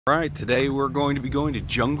Alright, today we're going to be going to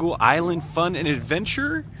Jungle Island Fun and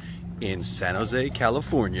Adventure in San Jose,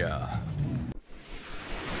 California.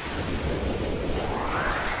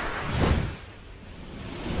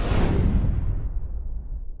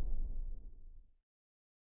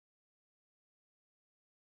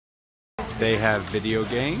 They have video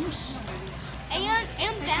games. And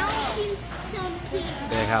balancing something.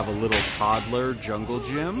 They have a little toddler jungle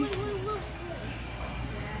gym.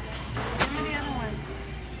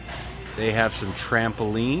 They have some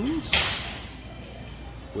trampolines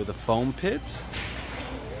with a foam pit.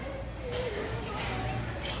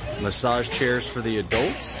 Massage chairs for the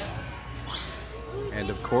adults. And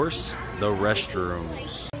of course, the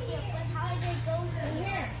restrooms.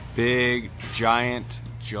 Big, giant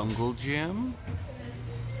jungle gym.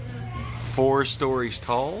 4 stories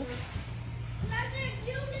tall.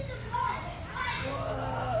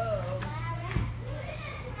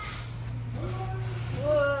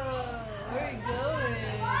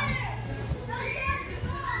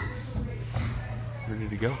 Ready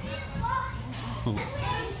to go.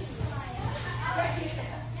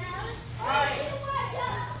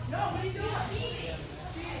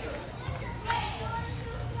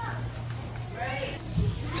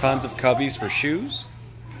 Tons of cubbies for shoes.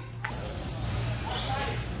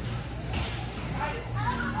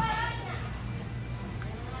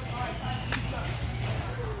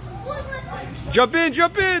 Jump in,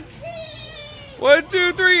 jump in. 1,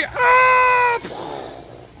 2, 3. Ah!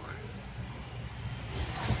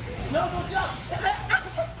 No, don't jump.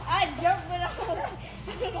 I jumped when I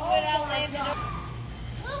landed.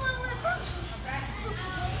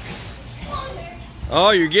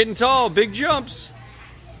 Oh, you're getting tall. Big jumps.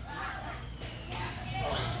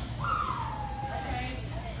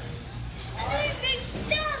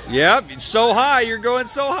 Yep, it's so high. You're going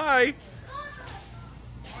so high.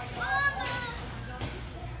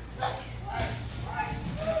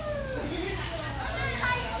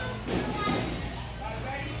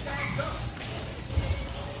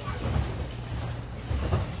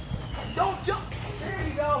 Don't jump. There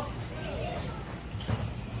you go.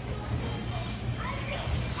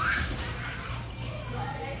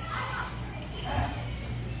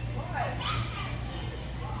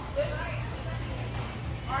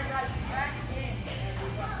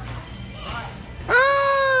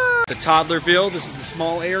 The toddler field. This is the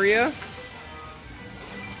small area.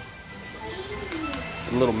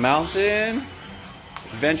 A little mountain.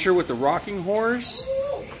 Adventure with the rocking horse.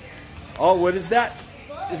 Oh, what is that?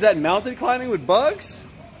 Is that mountain climbing with bugs?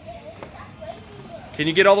 Can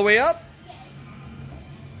you get all the way up?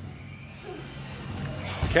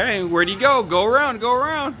 Okay, where do you go? Go around, go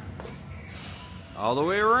around. All the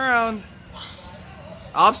way around.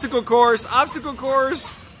 Obstacle course, obstacle course.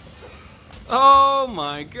 Oh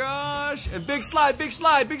my gosh. And big slide, big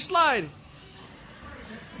slide, big slide.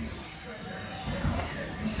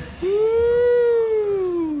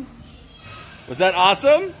 Woo! Was that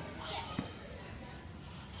awesome?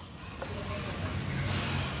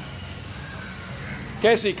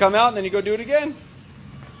 Okay, so you come out and then you go do it again.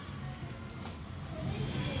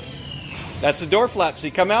 That's the door flap. So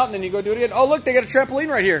you come out and then you go do it again. Oh, look, they got a trampoline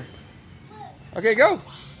right here. Okay, go.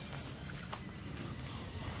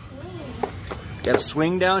 Got a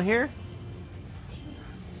swing down here.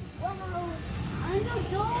 I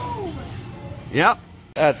don't know. Yep.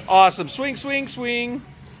 That's awesome. Swing, swing, swing.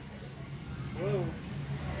 Whoa.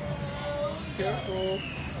 Careful.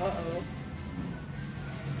 Uh-oh.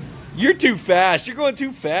 You're too fast. You're going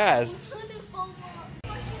too fast.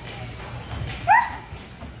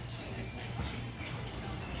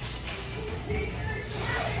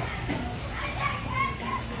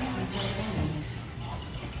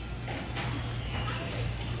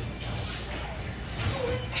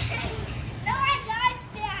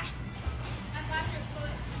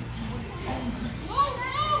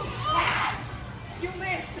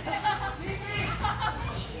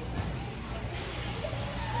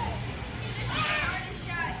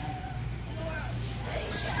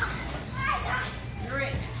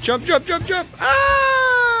 Jump, jump, jump, jump.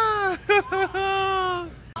 Ah!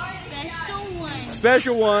 Special one.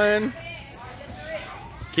 Special one.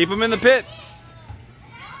 Keep them in the pit.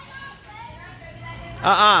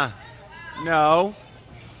 No.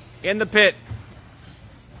 In the pit.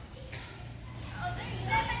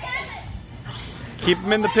 Keep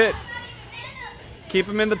them in the pit. Keep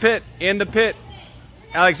them in the pit. In the pit.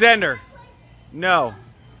 Alexander. No.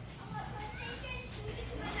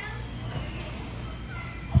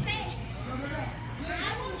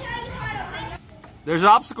 There's an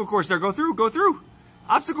obstacle course there. Go through, go through.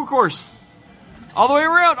 Obstacle course. All the way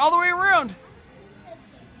around, all the way around.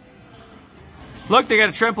 Look, they got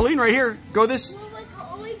a trampoline right here. Go this.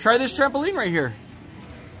 Try this trampoline right here.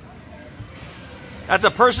 That's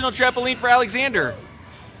a personal trampoline for Alexander.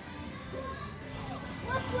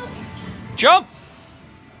 Jump!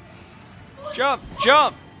 Jump,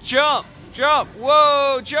 jump, jump, jump.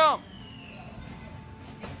 Whoa, jump.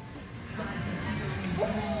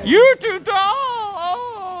 You're too tall.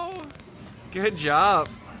 Oh. Good job.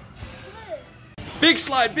 Big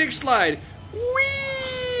slide, big slide.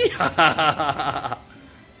 Whee!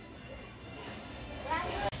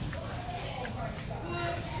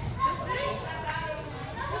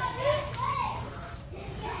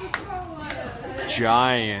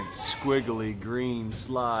 Giant squiggly green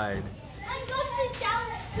slide.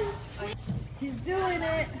 He's doing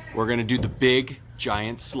it. We're gonna do the big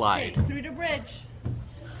giant slide. Okay, through the bridge.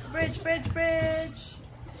 Bridge, bridge, bridge.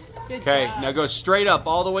 Good Okay, job. now go straight up,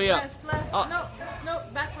 all the way up. Left, left. Up. No, no,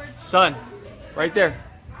 backwards. Son, right there.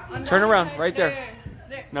 On the Turn other around, side. right there.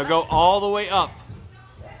 There. Now go all the way up.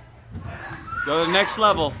 Go to the next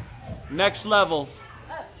level. Next level.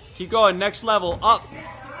 Keep going, next level, up.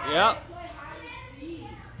 Yep.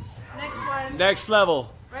 Next one. Next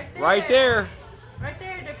level. Right there. Right there. Right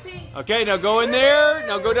there, the pink. Okay, now go in there.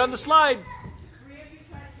 Now go down the slide.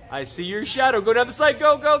 I see your shadow. Go down the slide.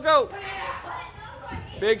 Go, go, go.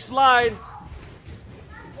 Big slide.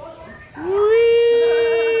 Whee!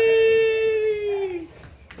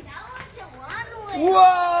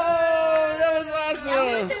 Whoa! That was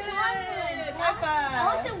awesome. High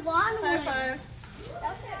five.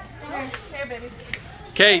 High five. Here, baby.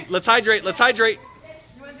 Okay, let's hydrate. Let's hydrate.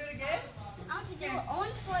 You want to do it again?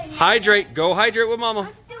 Hydrate. Go hydrate with Mama.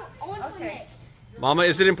 Okay. Mama,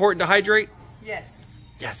 is it important to hydrate? Yes.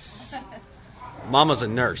 Yes. Mama's a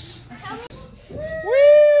nurse. Whee!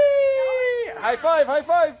 High five, high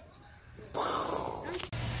five. Alright.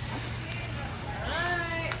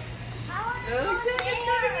 Alexander's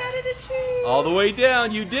stepping out of the tree. All the way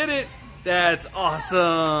down. You did it. That's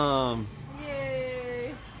awesome.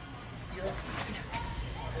 Yay.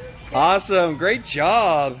 Awesome. Great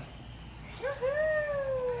job.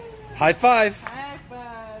 Woohoo. High five. High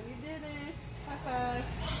five. You did it. High five.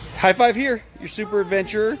 High five here. Your super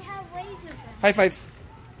adventurer. High five.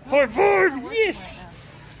 High five. Yes.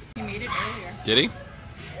 He made it earlier. Did he?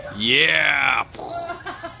 Yeah.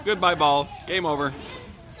 Goodbye, ball. Game over.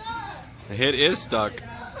 The hit is stuck. Come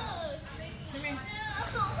here.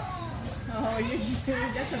 Oh,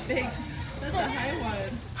 that's a high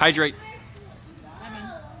one. Hydrate.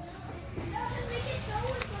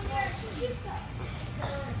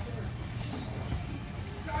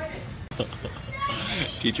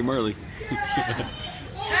 Teach him early.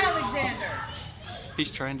 Alexander.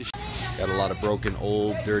 He's trying to. Got a lot of broken,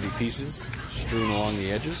 old, dirty pieces strewn along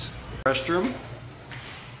the edges. Restroom.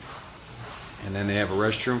 And then they have a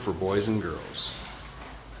restroom for boys and girls.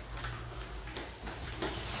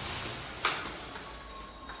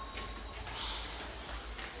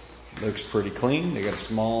 Looks pretty clean. They got a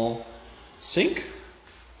small sink,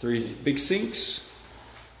 3 big sinks,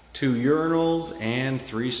 2 urinals, and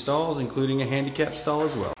 3 stalls, including a handicap stall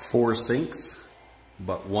as well. 4 sinks,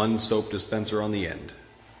 but 1 soap dispenser on the end.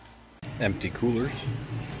 Empty coolers.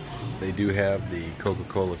 They do have the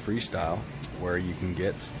Coca-Cola Freestyle, where you can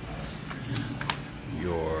get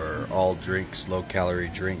your all drinks, low calorie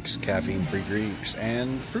drinks, caffeine free drinks,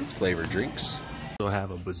 and fruit flavored drinks. Also have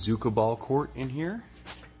a bazooka ball court in here.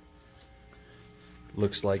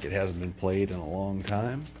 Looks like it hasn't been played in a long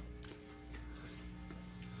time.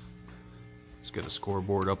 It's got a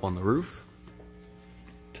scoreboard up on the roof.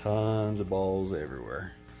 Tons of balls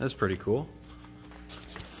everywhere. That's pretty cool.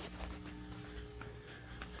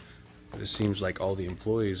 But it seems like all the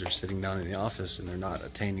employees are sitting down in the office and they're not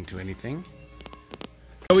attending to anything.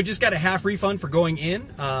 So we just got a half refund for going in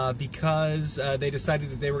because they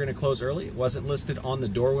decided that they were going to close early. It wasn't listed on the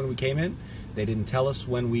door when we came in. They didn't tell us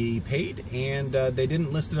when we paid, and they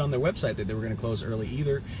didn't list it on their website that they were going to close early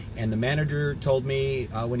either. And the manager told me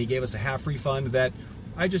when he gave us a half refund that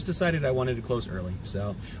I just decided I wanted to close early.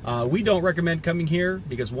 So we don't recommend coming here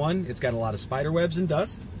because, one, it's got a lot of spider webs and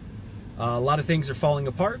dust. A lot of things are falling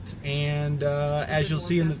apart, and as you'll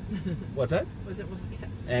see in the... What's that? Was it well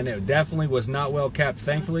kept? And it definitely was not well kept.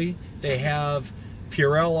 Thankfully, they have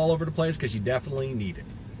Purell all over the place because you definitely need it.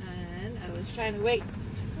 And I was trying to wait.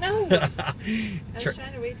 No! I was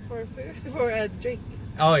trying to wait for food, for a drink.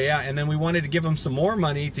 Oh, yeah, and then we wanted to give them some more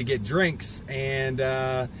money to get drinks, and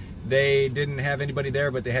they didn't have anybody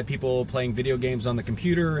there, but they had people playing video games on the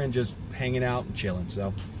computer and just hanging out and chilling.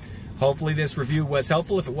 So hopefully this review was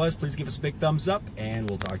helpful. If it was, please give us a big thumbs up, and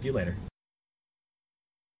we'll talk to you later.